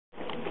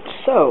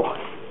So,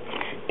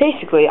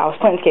 basically, I was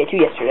playing Skate 2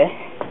 yesterday.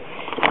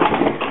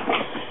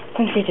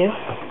 Playing Skate 2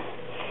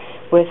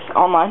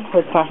 online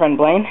with my friend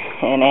Blaine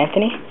and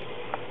Anthony.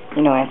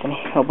 You know Anthony.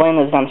 Well, Blaine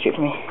lives down the street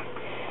from me.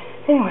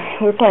 Anyway,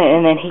 we were playing,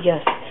 and then he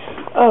goes,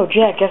 "Oh,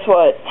 Jack, guess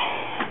what?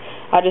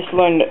 I just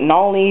learned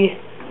nollie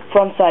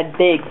frontside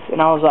bigs,"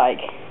 and I was like,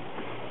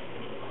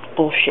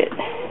 "Bullshit."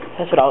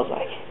 That's what I was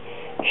like.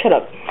 Shut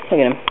up. Look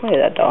at him. Look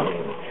at that dog.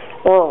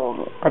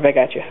 Oh, right back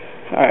at you.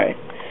 Alright.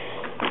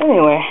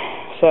 Anyway,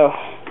 so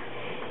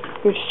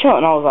we were just chilling,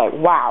 and I was like,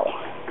 wow.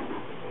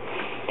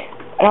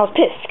 And I was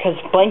pissed, because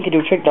Blaine could do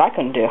a trick that I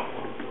couldn't do.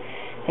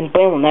 And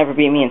Blaine will never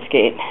beat me in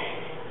skate.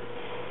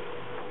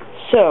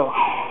 So,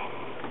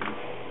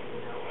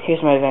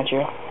 here's my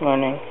adventure,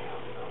 learning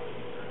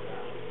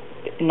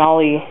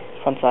nollie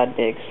frontside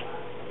bigs.